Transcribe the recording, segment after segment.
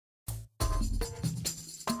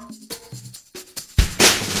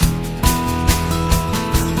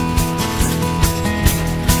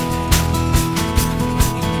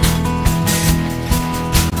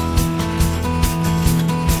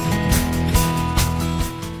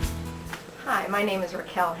my name is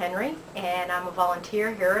Raquel Henry, and I'm a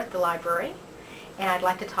volunteer here at the library. And I'd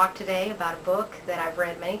like to talk today about a book that I've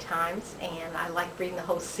read many times, and I like reading the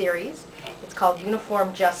whole series. It's called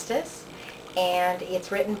Uniform Justice, and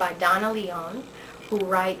it's written by Donna Leon, who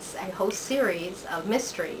writes a whole series of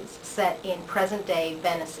mysteries set in present-day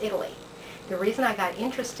Venice, Italy. The reason I got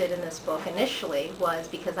interested in this book initially was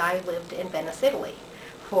because I lived in Venice, Italy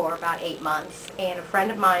for about 8 months, and a friend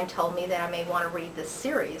of mine told me that I may want to read this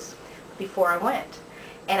series before I went.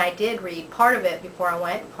 And I did read part of it before I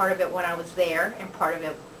went, part of it when I was there, and part of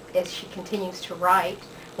it as she continues to write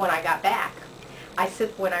when I got back.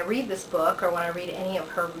 When I read this book, or when I read any of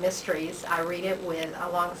her mysteries, I read it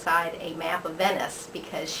alongside a map of Venice,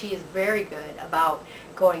 because she is very good about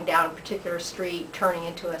going down a particular street, turning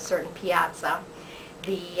into a certain piazza.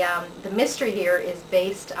 The mystery here is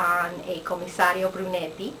based on a Commissario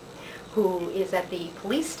Brunetti, who is at the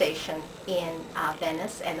police station in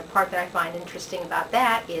Venice, and the part that I find interesting about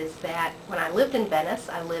that is that when I lived in Venice,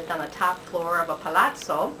 I lived on the top floor of a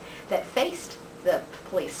palazzo that faced the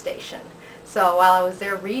police station. So while I was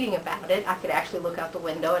there reading about it, I could actually look out the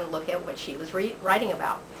window and look at what she was writing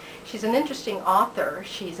about. She's an interesting author.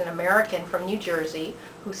 She's an American from New Jersey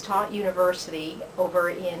who's taught university over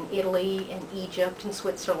in Italy and Egypt and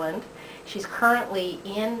Switzerland. She's currently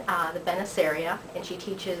in the Venice area, and she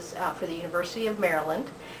teaches for the University of Maryland,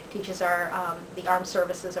 teaches the armed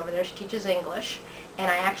services over there. She teaches English,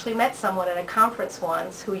 and I actually met someone at a conference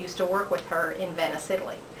once who used to work with her in Venice,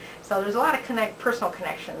 Italy. So there's a lot of personal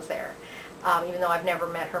connections there, even though I've never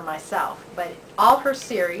met her myself. But all her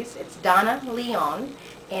series, it's Donna Leon,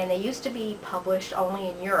 and they used to be published only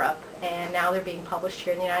in Europe, and now they're being published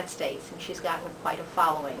here in the United States, and she's gotten quite a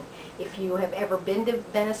following. If you have ever been to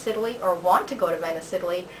Venice, Italy, or want to go to Venice,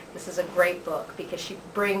 Italy, this is a great book, because she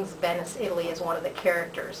brings Venice, Italy as one of the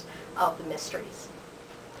characters of the mysteries.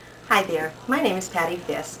 Hi there, my name is Patty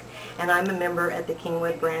Fisk, and I'm a member at the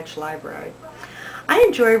Kingwood Branch Library. I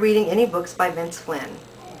enjoy reading any books by Vince Flynn.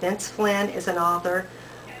 Vince Flynn is an author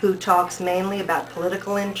who talks mainly about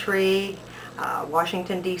political intrigue,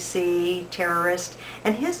 Washington, D.C., terrorists,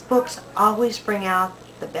 and his books always bring out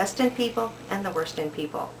the best in people and the worst in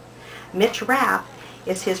people. Mitch Rapp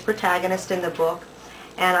is his protagonist in the book,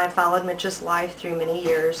 and I followed Mitch's life through many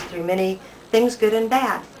years, through many things good and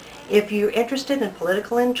bad. If you're interested in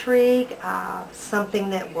political intrigue,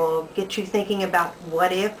 something that will get you thinking about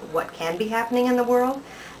what can be happening in the world,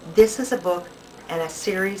 this is a book and a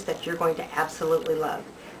series that you're going to absolutely love.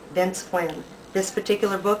 Vince Flynn. This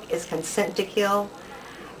particular book is Consent to Kill.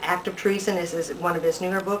 Act of Treason is one of his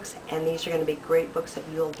newer books, and these are going to be great books that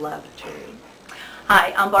you'll love to read.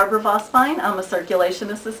 Hi, I'm Barbara Vosbein. I'm a circulation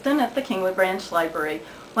assistant at the Kingwood Branch Library.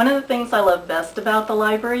 One of the things I love best about the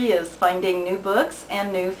library is finding new books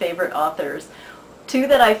and new favorite authors. Two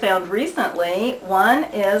that I found recently, one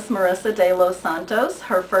is Marisa de los Santos.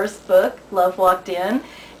 Her first book, Love Walked In,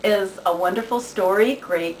 is a wonderful story,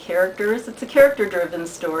 great characters. It's a character-driven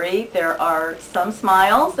story. There are some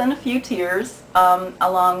smiles and a few tears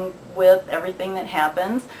along with everything that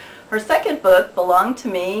happens. Her second book, Belong to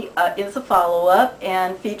Me, is a follow-up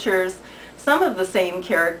and features some of the same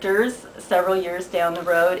characters several years down the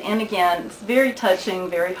road, and again, it's a very touching,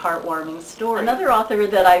 very heartwarming story. Another author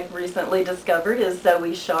that I've recently discovered is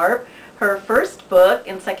Zoe Sharp. Her first book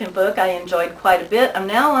and second book I enjoyed quite a bit. I'm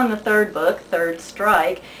now on the third book, Third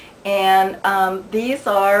Strike, and these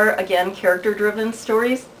are, again, character-driven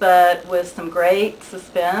stories, but with some great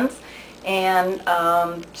suspense, and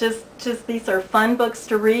just these are fun books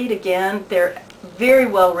to read. Again, they're very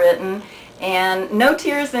well written, and no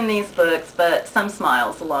tears in these books, but some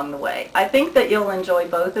smiles along the way. I think that you'll enjoy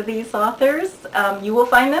both of these authors. You will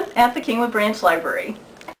find them at the Kingwood Branch Library.